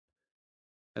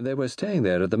and there were staying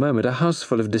there at the moment a house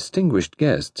full of distinguished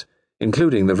guests,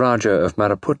 including the Rajah of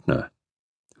Maraputna,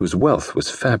 whose wealth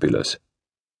was fabulous.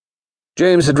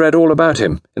 James had read all about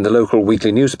him in the local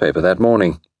weekly newspaper that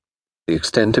morning. The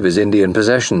extent of his Indian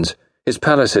possessions, his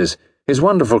palaces, his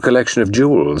wonderful collection of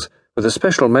jewels, with a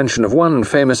special mention of one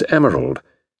famous emerald,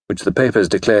 which the papers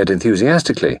declared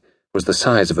enthusiastically was the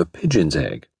size of a pigeon's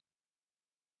egg.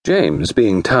 James,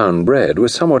 being town-bred,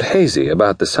 was somewhat hazy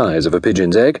about the size of a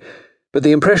pigeon's egg, but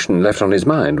the impression left on his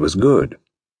mind was good.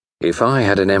 "If I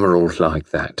had an emerald like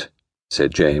that,"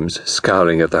 said James,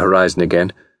 scowling at the horizon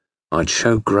again, "I'd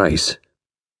show Grace."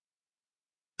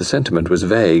 The sentiment was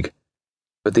vague,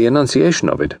 but the enunciation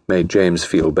of it made James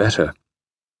feel better.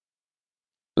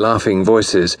 Laughing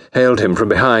voices hailed him from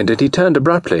behind, and he turned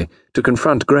abruptly to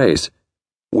confront Grace.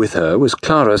 With her was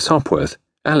Clara Sopworth,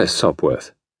 Alice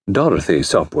Sopworth, Dorothy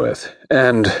Sopworth,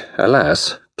 and,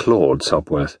 alas, Claude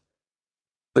Sopworth.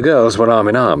 The girls were arm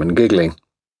in arm and giggling.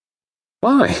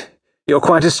 "Why, you're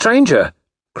quite a stranger,"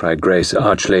 cried Grace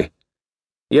archly.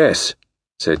 "Yes,"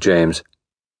 said James.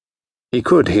 He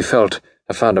could, he felt,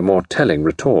 have found a more telling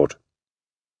retort.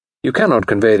 You cannot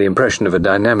convey the impression of a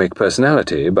dynamic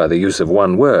personality by the use of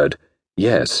one word,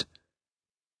 yes.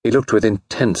 He looked with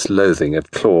intense loathing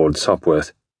at Claude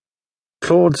Sopworth.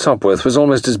 Claude Sopworth was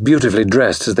almost as beautifully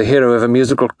dressed as the hero of a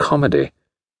musical comedy.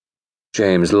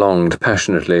 James longed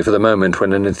passionately for the moment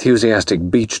when an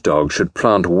enthusiastic beach dog should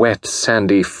plant wet,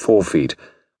 sandy forefeet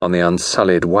on the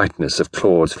unsullied whiteness of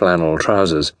Claude's flannel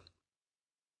trousers.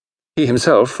 He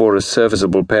himself wore a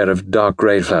serviceable pair of dark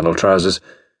grey flannel trousers,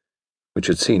 which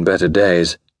had seen better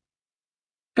days.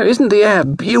 "Oh, isn't the air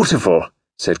beautiful?"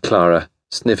 said Clara,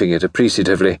 sniffing it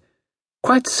appreciatively.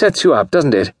 "Quite sets you up,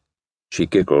 doesn't it?" She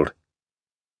giggled.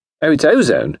 "Oh, it's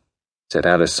ozone," said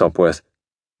Alice Sopworth.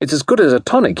 "It's as good as a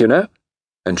tonic, you know."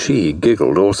 And she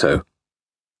giggled also.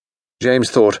 James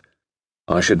thought,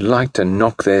 "I should like to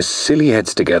knock their silly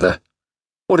heads together.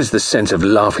 What is the sense of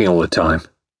laughing all the time?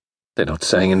 They're not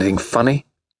saying anything funny."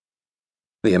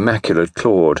 The immaculate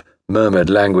Claude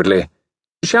murmured languidly,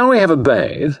 "Shall we have a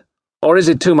bathe, or is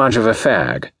it too much of a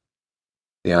fag?"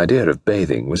 The idea of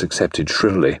bathing was accepted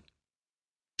shrilly.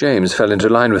 James fell into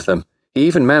line with them. He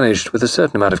even managed, with a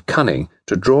certain amount of cunning,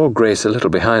 to draw Grace a little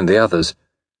behind the others.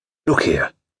 "Look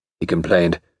here," he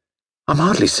complained. "I'm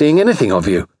hardly seeing anything of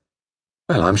you."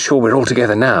 "Well, I'm sure we're all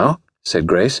together now," said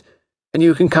Grace, "and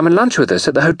you can come and lunch with us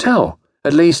at the hotel.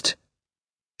 At least—"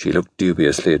 She looked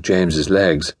dubiously at James's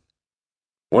legs.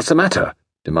 "What's the matter?"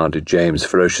 demanded James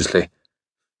ferociously.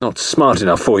 "Not smart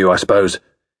enough for you, I suppose."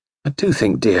 "I do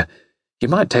think, dear, you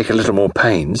might take a little more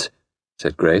pains,"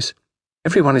 said Grace.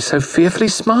 "Everyone is so fearfully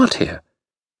smart here.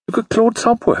 Look at Claude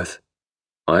Sopworth."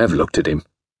 "I have looked at him,"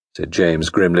 said James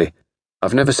grimly.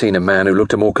 "I've never seen a man who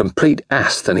looked a more complete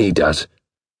ass than he does."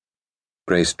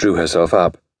 Grace drew herself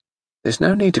up. "There's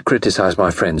no need to criticize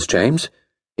my friends, James.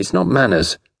 It's not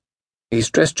manners. He's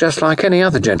dressed just like any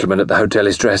other gentleman at the hotel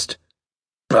is dressed."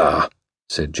 "Bah,"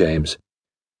 said James.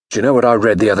 "Do you know what I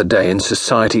read the other day in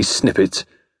Society Snippets?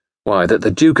 Why, that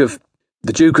the Duke of...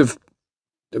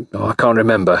 I can't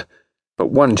remember,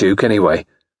 but one Duke anyway,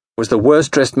 was the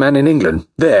worst-dressed man in England.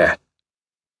 There!"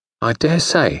 "I dare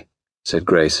say," said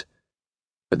Grace.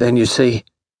 "But then, you see,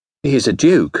 he is a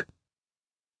duke."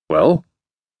 "Well?"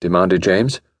 demanded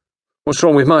James. "What's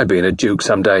wrong with my being a duke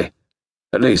some day?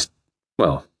 At least,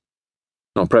 well,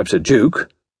 not perhaps a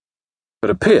duke, but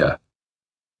a peer."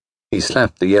 He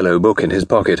slapped the yellow book in his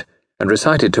pocket and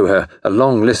recited to her a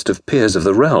long list of peers of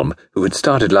the realm who had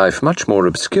started life much more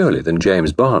obscurely than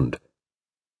James Bond.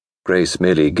 Grace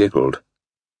merely giggled.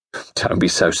 "Don't be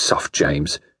so soft,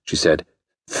 James," she said.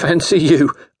 "Fancy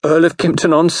you, Earl of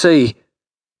Kimpton-on-Sea!"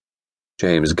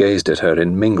 James gazed at her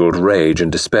in mingled rage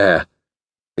and despair.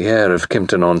 The air of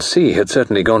Kimpton-on-Sea had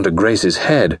certainly gone to Grace's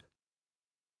head.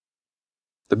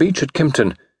 The beach at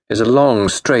Kimpton is a long,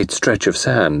 straight stretch of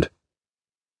sand.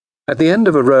 At the end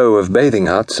of a row of bathing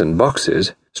huts and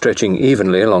boxes, stretching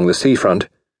evenly along the seafront,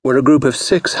 were a group of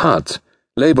 6 huts,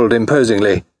 labelled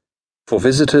imposingly, "For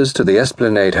visitors to the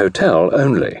Esplanade Hotel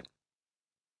only."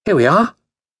 "Here we are,"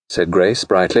 said Grace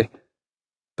brightly.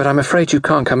 "But I'm afraid you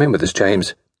can't come in with us,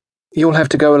 James. You'll have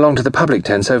to go along to the public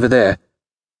tents over there.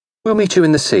 We'll meet you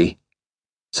in the sea.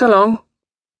 So long."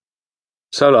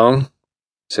 "So long,"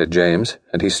 said James,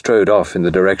 and he strode off in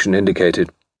the direction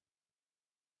indicated.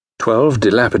 12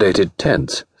 dilapidated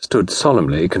tents stood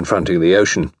solemnly confronting the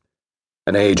ocean.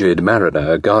 An aged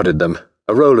mariner guarded them,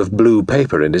 a roll of blue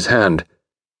paper in his hand.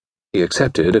 He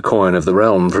accepted a coin of the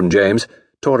realm from James,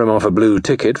 tore him off a blue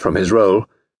ticket from his roll,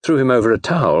 threw him over a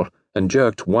towel, and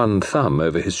jerked one thumb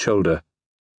over his shoulder.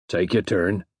 "Take your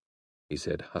turn," he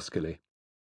said huskily.